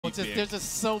there's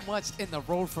just so much in the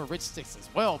road for Richsticks as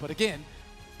well. But again,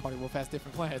 Party Wolf has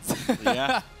different plans.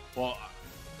 Yeah. Well,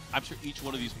 I'm sure each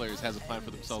one of these players has a plan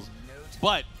for themselves.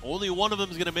 But only one of them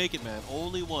is going to make it, man.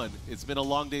 Only one. It's been a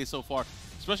long day so far,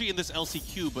 especially in this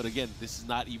LCQ. But again, this is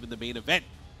not even the main event.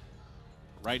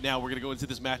 Right now, we're going to go into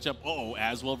this matchup. Uh-oh,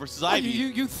 Aswell versus Ivy.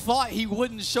 You thought he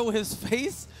wouldn't show his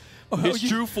face? His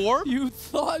true form? You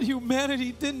thought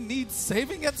humanity didn't need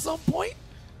saving at some point?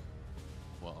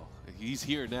 Well, he's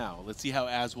here now. Let's see how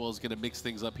Aswell is going to mix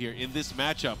things up here in this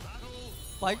matchup.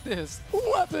 Like this.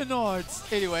 Weapon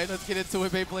arts. Anyway, let's get into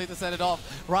it. Beyblade to set it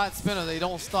off. Rod Spinner, they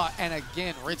don't start. And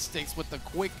again, Richsticks with the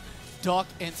quick duck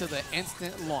into the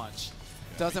instant launch.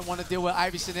 Doesn't want to deal with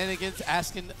Ivy shenanigans,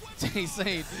 asking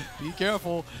Saiyne, be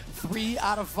careful. 3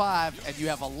 out of 5, and you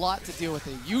have a lot to deal with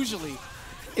it. Usually,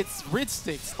 it's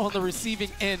Richsticks on the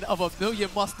receiving end of a million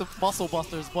muscle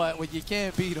busters, but when you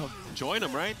can't beat them, join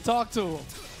them, right? Talk to them.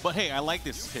 But hey, I like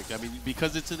this pick. I mean,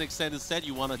 because it's an extended set,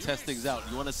 you want to test things out.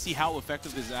 You want to see how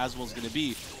effective this Aswell is going to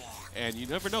be. And you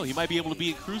never know. He might be able to be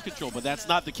in cruise control, but that's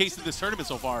not the case in this tournament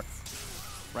so far.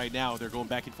 Right now, they're going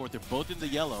back and forth. They're both in the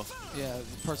yellow. Yeah,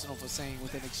 it's personal for Saiyne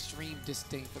with an extreme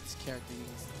disdain for this character.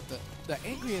 He's the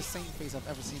angriest Saiyne face I've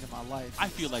ever seen in my life. I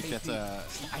feel like that's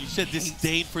you said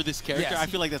disdain for this character? Yes, I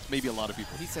feel like that's maybe a lot of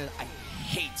people. He said, I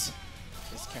hate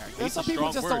this character. Some people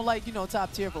just don't like,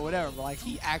 top tier for whatever, but like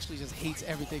he actually just hates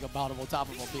everything about him on top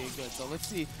of him being good. So let's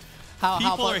see how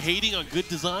people are hating on good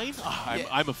design. Oh, yeah.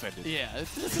 I'm offended. Yeah,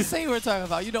 it's the same we're talking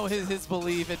about. His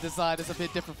belief in design is a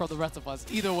bit different from the rest of us.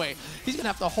 Either way, he's gonna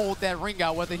have to hold that ring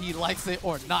out whether he likes it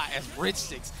or not. As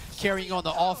Richsticks carrying on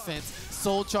the offense,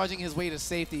 soul charging his way to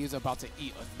safety. He's about to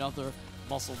eat another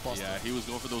muscle buster. Yeah, he was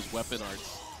going for those weapon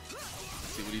arts.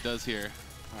 Let's see what he does here.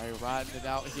 All right, riding it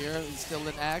out here. He's still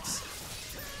in Axe.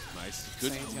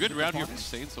 Nice. Good round here from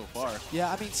Saiyne so far. Yeah,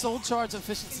 I mean, soul charge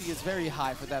efficiency is very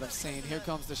high for that of Saiyne. Here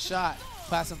comes the shot.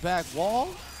 Passing back. Wall.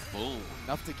 Boom.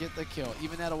 Enough to get the kill.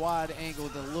 Even at a wide angle,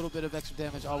 the little bit of extra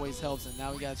damage always helps, and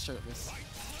now we got shirtless.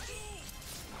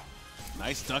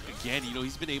 Nice duck again.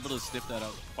 He's been able to sniff that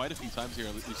out quite a few times here,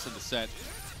 at least in the set.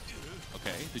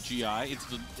 Okay, the GI. It's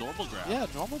the normal grab. Yeah,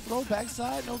 normal throw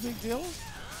backside. No big deal.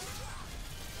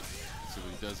 See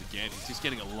what he does again. He's just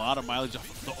getting a lot of mileage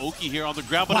off the Oki here on the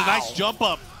ground, but a nice jump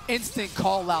up. Instant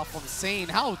call out from Saiyne.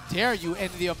 How dare you?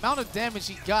 And the amount of damage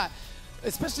he got,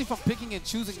 especially from picking and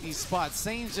choosing these spots.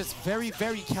 Saiyne's just very,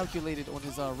 very calculated on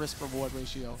his risk-reward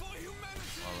ratio.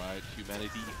 All right,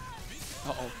 humanity.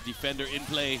 Uh-oh, defender in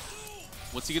play.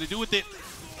 What's he going to do with it?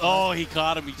 Oh, he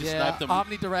caught him. He just sniped him.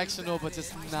 Omnidirectional, but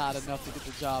just not enough to get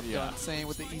the job done. Saiyne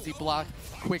with the easy block,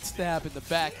 quick stab in the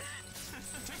back.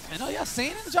 And oh yeah,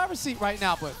 Saiyne in the driver's seat right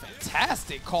now, but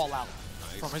fantastic call out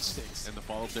from Richsticks. And the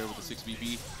follow up there with the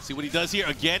 6BB. See what he does here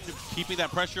again, keeping that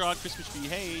pressure on Christmas B.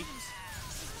 Hey.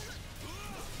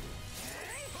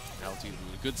 Now it's doing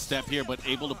a good step here, but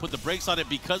able to put the brakes on it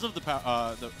because of the power.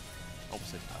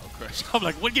 Almost said power crush. I'm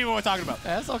like, what game am I talking about?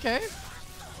 That's okay.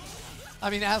 I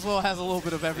mean, Aswell has a little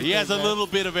bit of everything. He has a little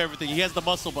bit of everything. He has the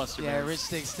muscle buster. Yeah,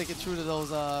 Richsticks sticking true to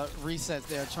those resets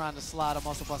there, trying to slide a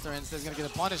muscle buster in. Instead, he's going to get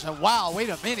a punish. And wow, wait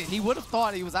a minute. He would have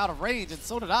thought he was out of range, and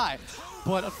so did I.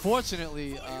 But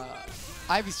unfortunately,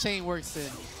 Ivy's chain works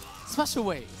in special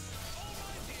ways.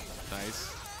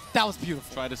 Nice. That was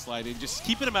beautiful. Try to slide in. Just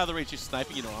keeping him out of the range. Just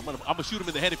sniping. I'm gonna shoot him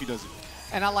in the head if he does it.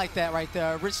 And I like that right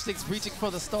there. Richsticks reaching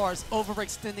for the stars,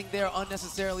 overextending there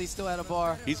unnecessarily, still at a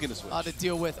bar. He's going to switch. To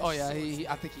deal with. Oh, yeah,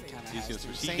 I think he kind of He's has going to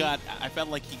to. switch. I felt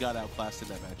like he got outclassed in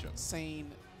that matchup. Saiyne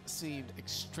seemed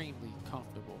extremely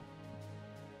comfortable.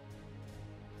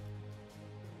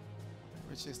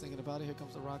 Richsticks thinking about it. Here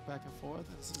comes the rock back and forth.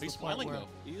 And He's smiling, though.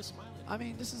 He is smiling. I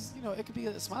mean, this is, it could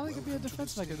be smiling could be a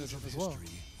defense mechanism as well.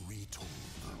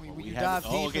 When you dive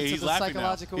deep into the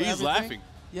psychological now. He's laughing.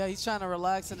 Yeah, he's trying to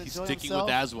relax and enjoy himself. He's sticking with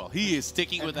Aswell. He is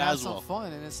sticking with Aswell. Have some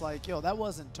fun, and it's like, yo, that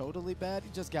wasn't totally bad. He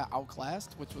just got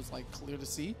outclassed, which was like clear to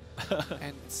see.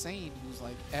 And Saiyne, who's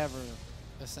like ever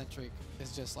eccentric,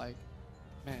 is just like,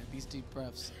 man, these deep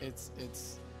breaths.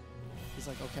 He's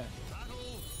like, okay,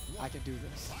 I can do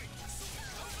this.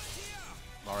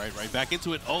 All right, right back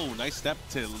into it. Oh, nice step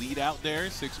to lead out there.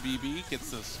 6BB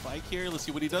gets the spike here. Let's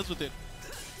see what he does with it.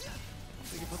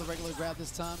 Looking for the regular grab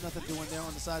this time. Nothing doing there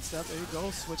on the side step. There you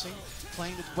go. Switching.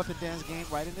 Playing the weapon dance game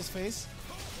right in his face.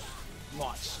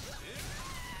 Launch.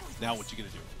 Now what you going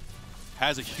to do?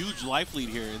 Has a huge life lead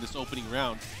here in this opening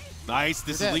round. Nice.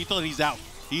 This is lethal, and he's out.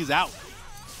 He's out.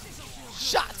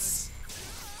 Shots.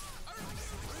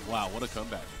 Wow, what a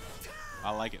comeback.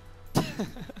 I like it.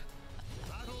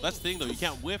 That's the thing, though. You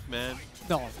can't whiff, man.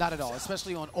 No, not at all.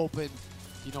 Especially on open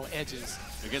you know, edges.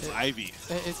 Against Ivy.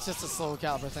 It's just a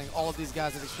SOULCALIBUR thing. All of these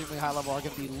guys at extremely high level are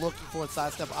going to be looking for a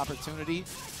sidestep opportunity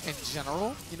in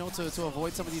general, you know, to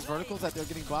avoid some of these verticals that they're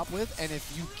getting bopped with. And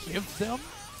if you give them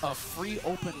a free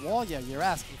open wall, yeah, you're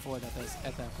asking for it at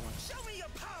that point.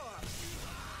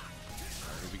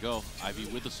 Here we go. Ivy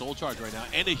with the soul charge right now,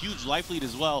 and a huge life lead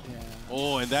as well. Yeah.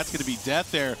 Oh, and that's going to be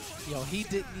death there. Yo, he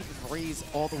didn't even raise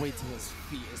all the way to his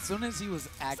feet. As soon as he was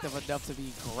active enough to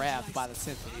be grabbed by the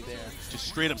symphony there. Just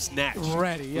straight up snatch.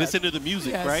 Ready. Yeah. Listen to the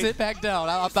music, yeah, right? Sit back down.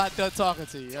 I'm not done talking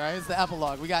to you, all right? It's the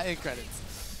epilogue. We got end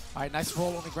credits. All right, nice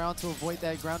roll on the ground to avoid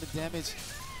that grounded damage.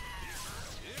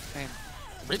 And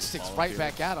Richsticks right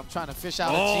back at him, trying to fish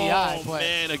out a GI. Oh,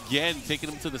 man, again, taking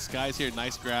him to the skies here.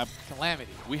 Nice grab.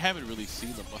 Calamity. We haven't really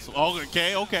seen the muscle. Oh,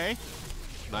 okay, okay.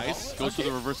 Nice. Goes for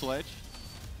the reversal edge.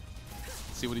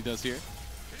 See what he does here.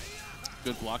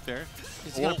 Good block there.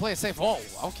 He's going to play it safe. Oh,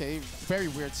 okay. Very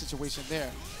weird situation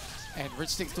there. And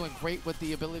Richsticks doing great with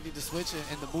the ability to switch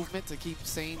and the movement to keep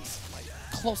Saiyne like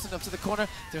close enough to the corner.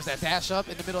 There's that dash up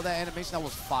in the middle of that animation. That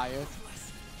was fire.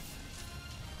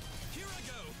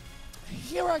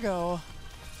 Here I go.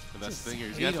 And that's the thing here.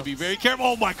 He's got to be very careful.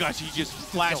 Oh my gosh, he just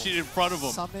flashed it in front of him.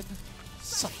 Summon.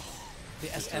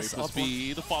 The SS up.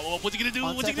 The follow-up. What's he going to do?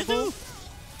 What's he going to do?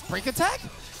 Break attack?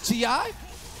 GI?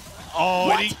 Oh,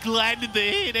 what? and he landed the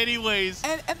hit anyways.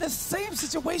 And the same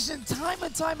situation time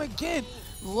and time again.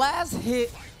 Last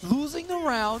hit, losing the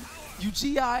round, you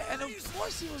GI, and of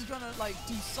course he was going to like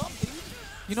do something.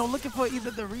 You know, looking for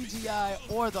either the re-GI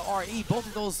or the RE. Both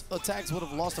of those attacks would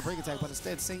have lost a break attack, but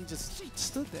instead Saiyne just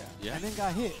stood there and then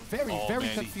got hit. Very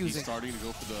confusing. He's starting to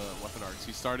go for the weapon arcs.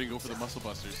 He's starting to go for the muscle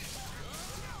busters.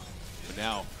 But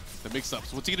now, the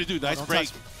mix-ups. What's he going to do? Nice break.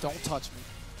 Don't touch me.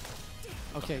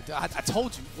 Okay, I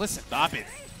told you. Listen. Stop it.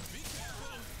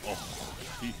 Oh,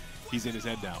 he's in his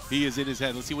head now. He is in his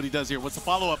head. Let's see what he does here. What's the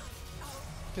follow-up?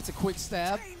 Gets a quick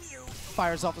stab.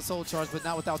 Fires off a soul charge, but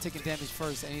not without taking damage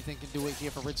first. Anything can do it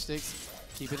here for Richsticks.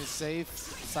 Keeping it safe.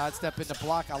 Sidestep in the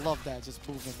block. I love that. Just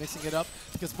movement. Mixing it up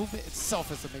because movement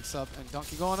itself is a mix-up. And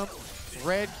dunking on him.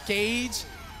 Red gauge.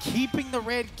 Keeping the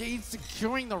red gauge,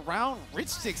 securing the round.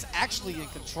 Richsticks actually in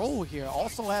control here.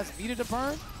 Also has meter to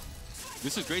burn.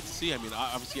 This is great to see. I mean,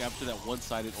 obviously after that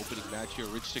one-sided opening match here,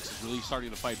 Richsticks is really starting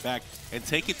to fight back and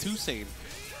take it to Saiyne.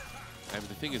 I mean,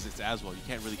 the thing is, it's as well. You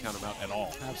can't really count him out at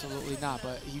all. Absolutely not,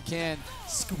 but you can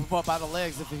scoop him up out of the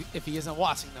legs if he isn't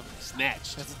watching them.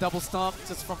 Snatch. That's a double stomp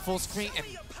just from full screen. And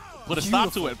put a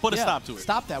stop to it. Put a stop to it.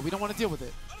 Stop that. We don't want to deal with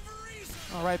it.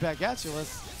 All right, back at you.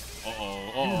 Let's.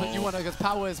 Uh-oh. You want to, because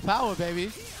power is power, baby.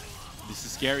 This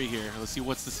is scary here. Let's see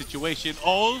what's the situation.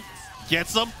 Oh,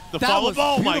 gets him. The that follow-up.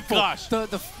 Oh, my beautiful. gosh.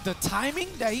 The timing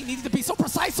that he needed to be so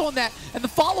precise on that. And the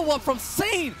follow-up from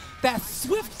Saiyne. That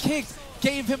swift kick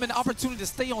gave him an opportunity to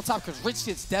stay on top because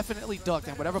Richsticks definitely ducked.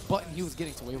 And whatever button he was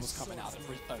getting to, it was coming out.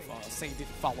 Saiyne didn't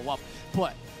follow up.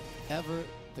 But ever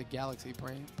the Galaxy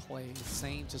brain plays,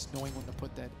 Saiyne just knowing when to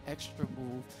put that extra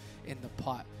move in the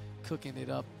pot, cooking it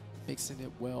up, mixing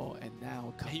it well, and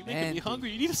now commanding. You making me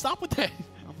hungry. You need to stop with that.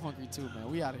 I'm hungry too,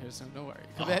 man. We out of here soon. Don't worry.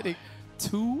 Commanding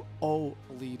 2-0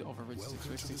 lead over Richsticks.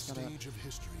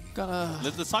 Richsticks gonna.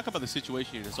 Let's talk about the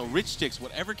situation here. So Richsticks,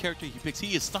 whatever character he picks,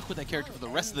 he is stuck with that character for the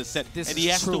rest of the set, and he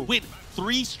has to win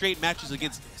 3 straight matches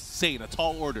against Saiyne, a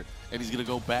tall order, and he's gonna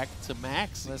go back to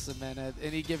max. Listen, man. At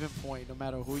any given point, no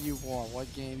matter who you are,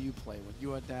 what game you play, when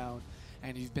you are down,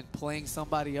 and you've been playing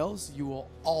somebody else, you will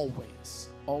always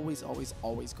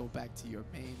go back to your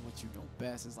main, what you know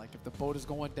best. Is like if the boat is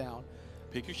going down,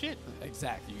 pick your shit.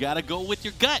 Exactly. You gotta go with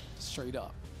your gut. Straight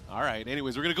up. All right,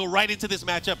 anyways, we're gonna go right into this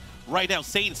matchup right now.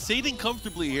 Saiyne sitting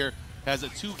comfortably here, has a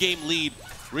 2-game lead.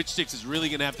 Richsticks is really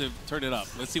gonna have to turn it up.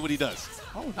 Let's see what he does.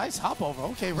 Oh, nice hop over.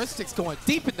 Okay, Richsticks going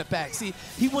deep in the back. See,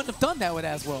 he wouldn't have done that with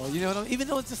as well. You know what I mean? Even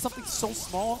though it's just something so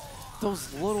small,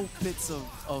 those little bits of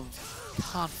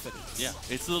confidence. Yeah,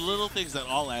 it's the little things that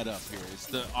all add up here. It's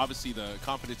obviously the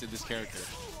confidence in this character,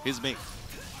 his mate.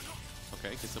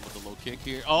 Okay, gets him with a low kick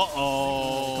here.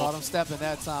 Uh-oh. Caught him stepping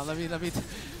that time. Let me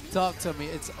talk to me.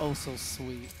 It's oh so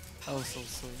sweet. Oh so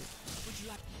sweet.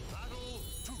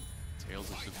 Tales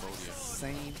of Symphonia.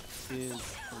 Saiyne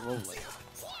is rolling.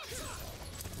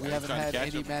 We haven't had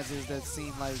any matches that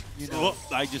seem like, you know.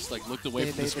 Oh, I just like looked away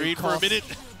from the screen for a minute.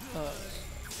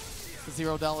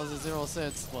 $0 is 0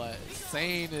 cents, but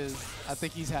Saiyne is, I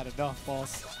think he's had enough,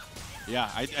 boss. Yeah,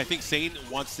 I think Saiyne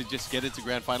wants to just get into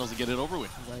Grand Finals and get it over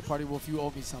with. Right, Party Wolf, you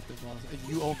owe me something, boss.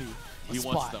 You owe me a He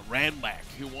spot. wants the Ran back.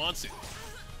 He wants it.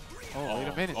 Oh, wait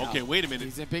a minute now. Okay, wait a minute.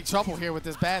 He's in big trouble here with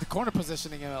this bad corner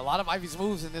positioning and a lot of Ivy's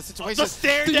moves in this situation. The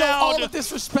stare Yo, down! all the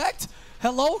disrespect.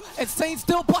 Hello? And Saiyne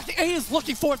still blocking. A is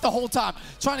looking for it the whole time.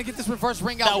 Trying to get this reverse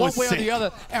ring out one way or the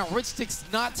other. And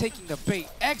Richsticks not taking the bait.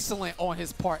 Excellent on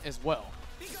his part as well.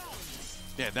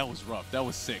 Yeah, that was rough. That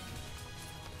was sick.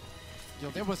 Yo,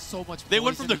 there was so much. They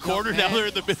went from the corner, now they're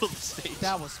in the middle of the stage.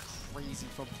 That was crazy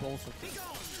from both of them.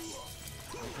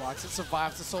 Blocks it,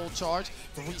 survives the soul charge.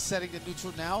 Resetting the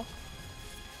neutral now.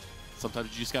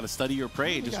 Sometimes you just got to study or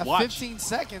pray and just got watch. 15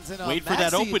 seconds. And, wait for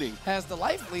that opening. Has the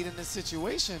life lead in this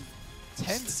situation.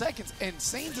 10 seconds. And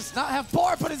Saiyne does not have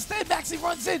bar, but instead Maxi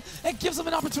runs in and gives him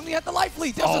an opportunity at the life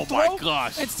lead. There's a throw. Oh, my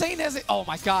gosh. And Saiyne has it. Oh,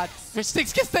 my God.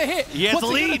 Richsticks gets the hit. He has the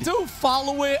lead. What's he going to do?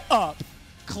 Follow it up.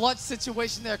 Clutch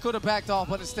situation there. Could have backed off,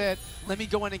 but instead, let me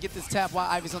go in and get this tap while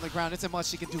Ivy's on the ground. It's a much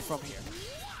she can do from here.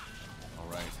 All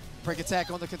right. Break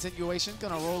attack on the continuation.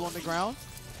 Gonna roll on the ground.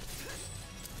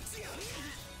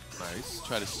 Nice.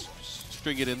 Try to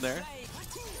string it in there.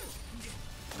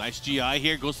 Nice GI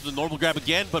here. Goes to the normal grab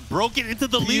again, but broke it into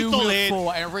the lethal hit.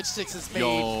 And Richsticks has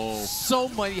made so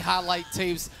many highlight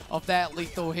tapes of that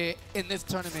lethal hit in this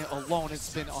tournament alone.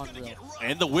 It's been unreal.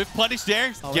 And the whiff punish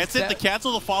there. Gets it to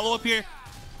cancel the follow-up here.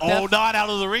 Oh, not out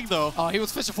of the ring, though. Oh, he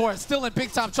was fishing for it. Still in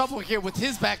big-time trouble here with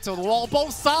his back to the wall.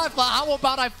 Both sides, like, how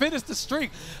about I finish the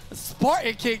streak?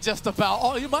 Spartan kick just about.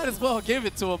 Oh, you might as well give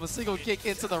it to him. A single kick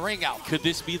into the ring out. Could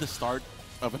this be the start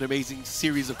of an amazing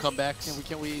series of comebacks?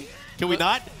 Can we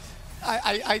not?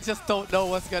 I just don't know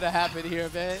what's going to happen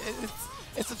here, man.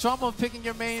 It's the drama of picking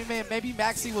your main man. Maybe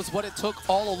Maxi was what it took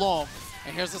all along.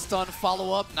 And here's a stun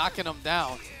follow-up, knocking him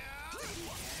down.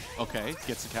 Okay,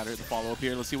 gets the counter at the follow-up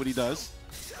here. Let's see what he does.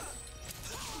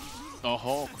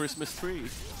 Oh, Christmas tree.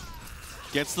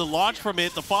 Gets the launch from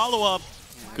it, the follow-up.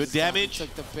 Good damage.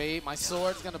 Took the bait. My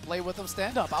sword's going to play with him.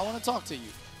 Stand up. I want to talk to you.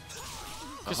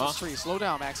 Christmas tree. Slow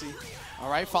down, Maxi. All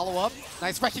right, follow-up.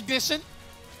 Nice recognition.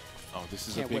 Oh, this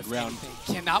is a big round.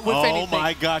 Cannot whip anything. Oh,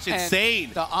 my gosh. Insane.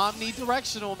 And the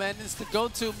omnidirectional, man, is the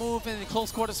go-to move in a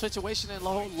close quarter situation and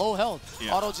low health.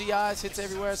 Yeah. Auto GIs, hits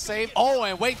everywhere, save. Oh,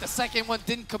 and wait, the second one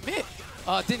didn't commit.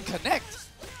 Didn't connect.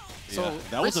 So yeah,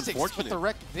 that was unfortunate. With the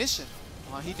recognition,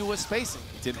 he knew his spacing.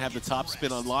 Didn't have the top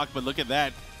spin unlocked, but look at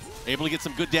that. Able to get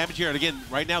some good damage here. And again,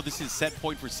 right now, this is set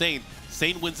point for Saiyne.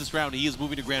 Saiyne wins this round. He is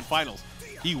moving to grand finals.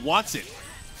 He wants it.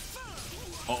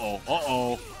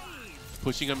 Uh-oh.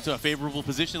 Pushing him to a favorable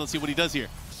position. Let's see what he does here.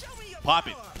 Pop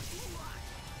it.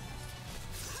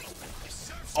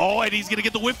 Oh, and he's going to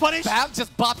get the whip punish? Bab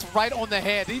just bopped right on the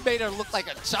head. He made her look like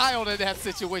a child in that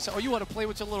situation. Oh, you want to play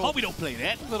with your little... Oh, we don't play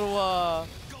that. Little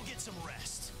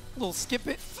skip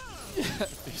it.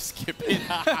 Skip it.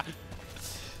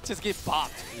 Just get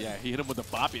bopped. Yeah, he hit him with a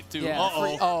bop it, too. Yeah,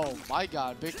 oh, my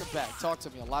God. Big back. Talk to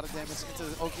me. A lot of damage into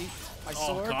the Oki. My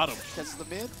sword. Got him. Catches the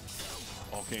mid.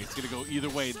 Okay, it's going to go either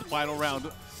way. The final round.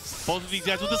 Both of these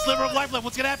guys with the sliver of life left.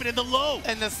 What's going to happen in the low?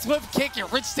 And the swift kick, and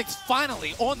Richsticks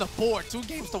finally on the board. 2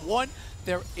 games to 1.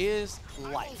 There is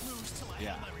life.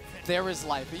 Yeah. There is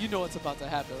life. And you know what's about to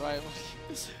happen, right?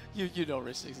 you know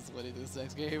Richsticks is winning this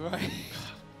next game, right?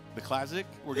 The classic.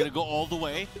 We're going to go all the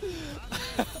way.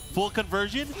 Full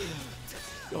conversion.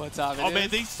 What time it Oh, is. man,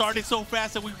 they started so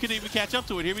fast that we couldn't even catch up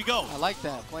to it. Here we go. I like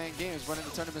that. Playing games, running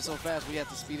the tournament so fast, we have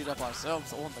to speed it up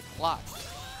ourselves on the clock.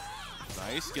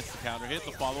 Nice. Gets the counter hit.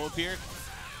 The follow-up here.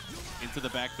 Into the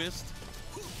back fist.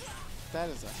 That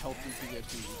is a healthy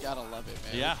BFG. You gotta love it,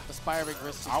 man. Yeah. Aspiring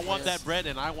Richsticks. I want that bread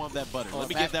and I want that butter. Let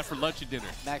me get that for lunch and dinner.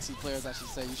 Maxi players, I should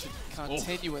say, you should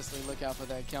continuously look out for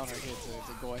that counter hit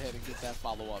to go ahead and get that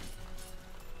follow-up.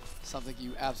 Something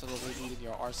you absolutely need in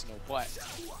your arsenal. But,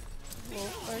 well,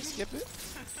 right, skip it.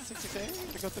 60K.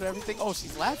 Gonna go through everything. Oh,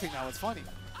 she's laughing now. It's funny.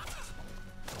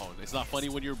 Oh, it's not funny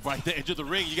when you're right at the edge of the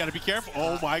ring. You got to be careful.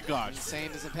 Oh, my gosh.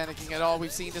 Saiyne isn't panicking at all.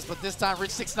 We've seen this, but this time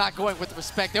Richsticks not going with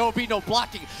respect. There will be no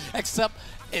blocking except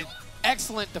an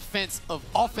excellent defense of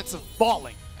offensive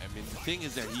balling. I mean, the thing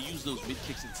is that he used those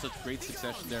mid-kicks in such great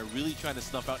succession there, really trying to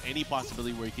snuff out any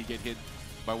possibility where he could get hit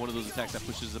by one of those attacks that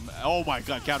pushes him. Oh, my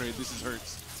God, counter hit. This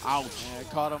hurts. Ouch. Yeah,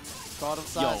 caught him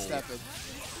sidestepping.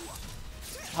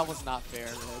 That was not fair,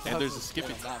 man. And there's a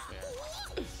skipping. Not fair.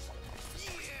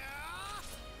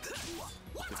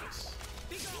 Look at this.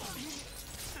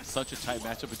 Such a tight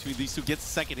matchup between these two. Gets the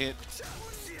second hit.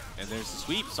 And there's the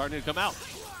sweep starting to come out.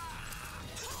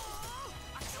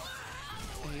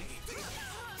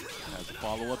 Has a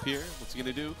follow-up here. What's he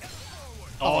going to do?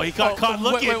 Oh, he got caught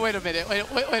looking. Wait a minute. Wait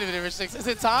a minute, Richsticks. Is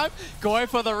it time? Going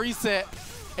for the reset.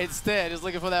 Instead, is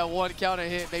looking for that one counter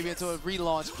hit, maybe into a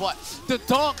relaunch. But the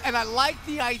dunk, and I like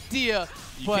the idea.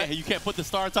 You can't put the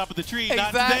star on top of the tree.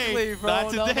 Exactly, Not today. bro.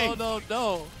 Not today.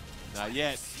 No. Not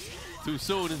yet. Too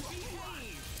soon.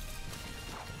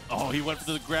 Oh, he went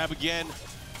for the grab again.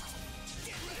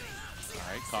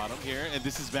 All right, caught him here, and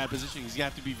this is bad positioning. He's gonna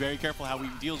have to be very careful how he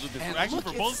deals with this. And actually,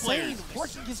 look, for both players. Saiyne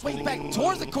working his way back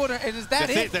towards the corner, and is that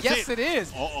it? That's Yes, it. it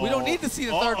is. Uh-oh. We don't need to see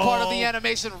the third part of the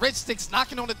animation. Richsticks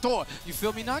knocking on the door. You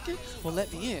feel me knocking? Well,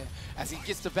 let me in. As he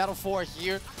gets to battle for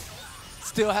here,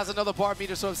 still has another bar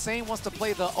meter. So if Saiyne wants to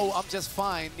play the "oh, I'm just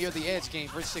fine" near the edge game,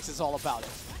 Richsticks is all about it.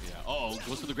 Yeah. Uh-oh,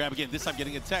 goes for the grab again. This time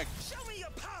getting a tech.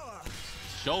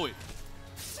 Show it.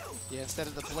 Yeah, instead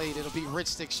of the blade, it'll be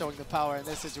Richsticks showing the power in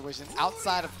this situation.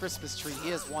 Outside of Christmas Tree, he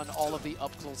has won all of the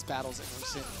up-close battles in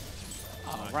recent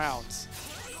rounds.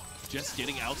 Just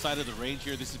getting outside of the range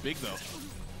here. This is big, though.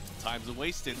 Time's a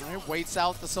wasted. Right, waits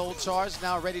out the soul charge,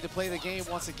 now ready to play the game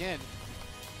once again.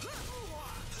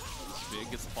 This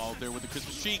big gets the follow-up there with the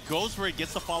Christmas Tree. Goes for it,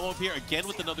 gets the follow-up here again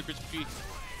with another Christmas Tree.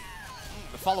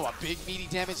 The follow-up, big meaty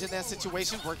damage in that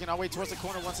situation, working our way towards the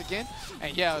corner once again.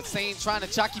 And yeah, Saiyne trying to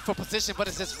jockey for position, but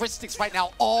it's just Richsticks right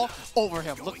now all over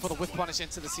him. Look for the whiff punish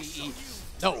into the CE.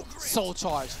 No, soul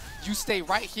charge. You stay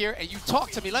right here and you talk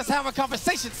to me. Let's have a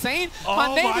conversation, Saiyne.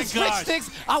 My name is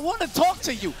Richsticks. I want to talk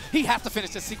to you. He has to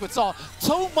finish the sequence off.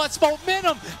 Too much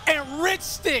momentum, and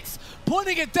Richsticks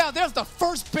putting it down. There's the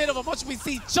first bit of emotion we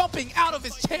see jumping out of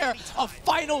his chair. A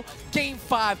final game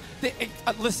 5.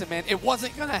 Listen, man, it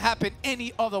wasn't going to happen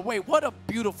any other way. What a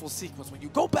beautiful sequence. When you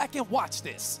go back and watch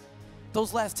this,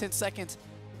 those last 10 seconds,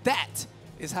 that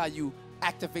is how you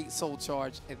activate soul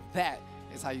charge, and that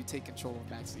is how you take control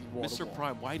of Maxi wall to Mr. wall.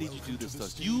 Prime, why did you do this to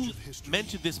us? You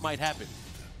mentioned this might happen.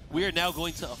 We are now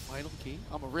going to a final game.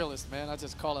 I'm a realist, man. I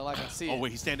just call it like I see it. Oh,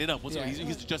 wait, he's standing up. What's Yeah. up?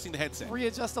 He's adjusting the headset.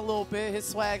 Readjust a little bit. His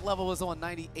swag level was on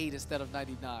 98 instead of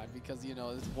 99 because, you know,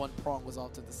 his one prong was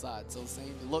off to the side. So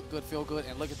Saiyne look good, feel good,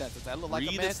 and look at that. Does that look like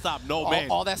a man? Stop. No, man.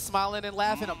 All that smiling and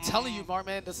laughing. I'm telling you, Mark,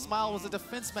 man, the smile was a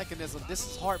defense mechanism. This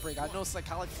is heartbreak. I know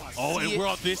psychology. Oh, and we're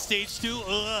on this stage too?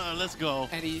 Let's go.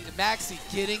 And Maxi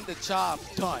getting the job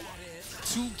done.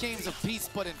 2 games apiece,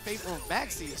 but in favor of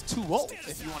Maxi is 2-0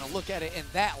 if you want to look at it in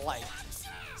that light.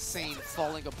 Saiyne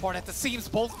falling apart at the seams,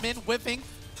 both men whiffing.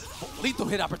 Lethal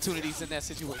hit opportunities in that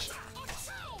situation.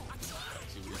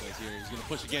 See what he does here. He's going to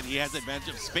push again. He has the advantage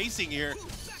of spacing here.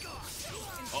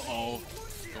 Uh-oh.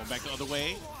 Going back the other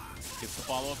way. Gets the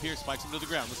follow-up here. Spikes him to the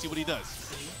ground. Let's see what he does.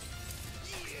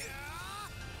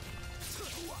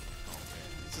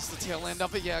 Just the tail end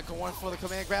of it. Yeah, going for the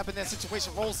command grab in that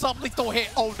situation. Rolls up. Lethal hit.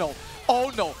 Oh, no.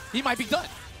 Oh, no. He might be done.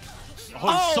 Oh,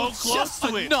 he's so close just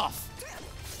to enough.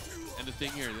 And the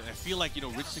thing here, I feel like, you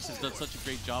know, Richsticks has done such a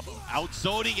great job of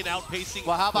outzoning and outpacing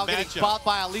Well, how about the getting matchup. bopped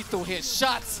by a lethal hit?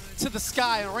 Shots to the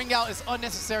sky and ring out is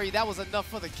unnecessary. That was enough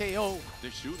for the KO.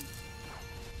 They're shooting.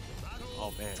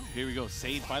 Oh, man. Here we go.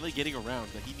 Saiyne finally getting around.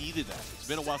 He needed that. It's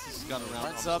been a while since he's gotten around.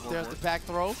 Runs up. There's the back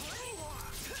throw.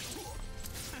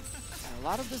 A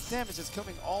lot of this damage is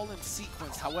coming all in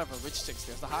sequence. However, Richsticks,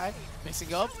 there's the high,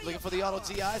 mixing up, looking for the auto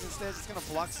GIs. Instead, it's going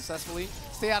to block successfully.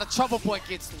 Stay out of trouble, but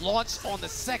gets launched on the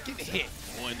second hit.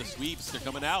 Oh, and the sweeps, they're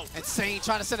coming out. And Saiyne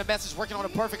trying to send a message, working on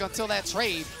it perfect until that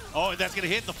trade. Oh, and that's going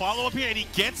to hit the follow-up here, and he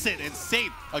gets it. And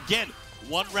Saiyne, again,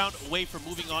 1 round away from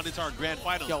moving on into our grand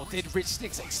final. Yo, did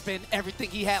Richsticks expend everything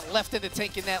he had left in the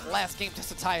tank in that last game just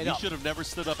to tie it up? He should have never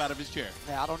stood up out of his chair.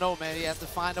 Yeah, I don't know, man. He has to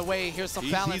find a way. Here's some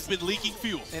balance. He's been leaking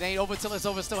fuel. It ain't over till it's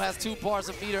over. Still has 2 bars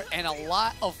of meter and a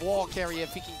lot of wall carry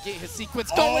if he can get his sequence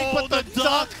going. Oh, But the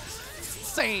duck!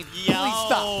 Saiyne, please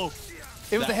stop.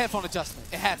 It was a headphone adjustment.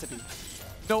 It had to be.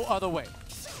 No other way.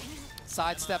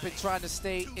 Sidestepping, trying to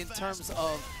stay in terms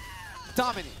of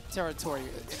dominant territory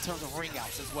in terms of ring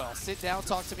outs as well. Sit down,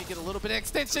 talk to me, get a little bit of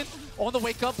extension on the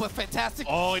wake up, but fantastic.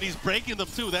 Oh, and he's breaking them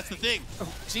too. That's the thing.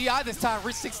 GI this time,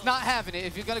 Richsticks not having it.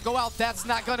 If you're going to go out, that's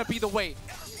not going to be the way.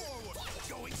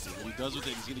 What he does with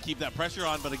it, he's going to keep that pressure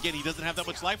on, but again, he doesn't have that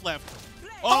much life left.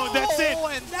 Oh, and that's it.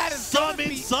 And that is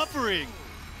Summon suffering.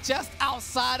 Just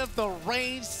outside of the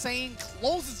range. Saiyne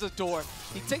closes the door.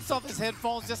 He takes off his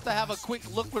headphones just to have a quick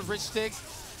look with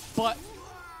Richsticks, but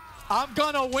I'm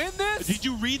gonna win this. Did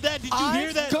you read that? Did you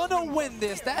hear that? I'm gonna win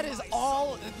this. That is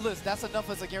all. Listen, that's enough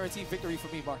as a guaranteed victory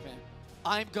for me, Markman.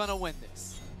 I'm gonna win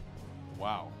this.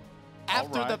 Wow.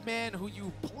 After the man who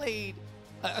you played,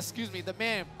 excuse me, the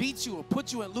man beat you or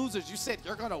put you in losers, you said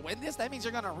you're gonna win this? That means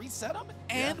you're gonna reset him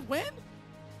and win?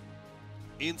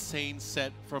 Insane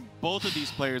set from both of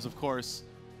these players, of course.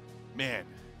 Man,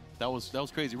 that was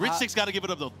crazy. Richsticks got to give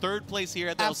it up though. 3rd place here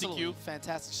at the absolutely. LCQ.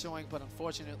 Fantastic showing, but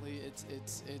unfortunately,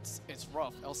 it's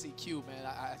rough. LCQ, man.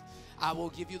 I will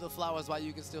give you the flowers while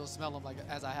you can still smell them, like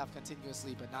as I have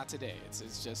continuously, but not today.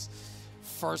 It's just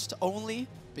first only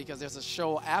because there's a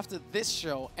show after this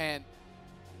show, and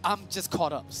I'm just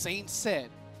caught up. Saiyne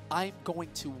said I'm going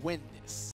to win this.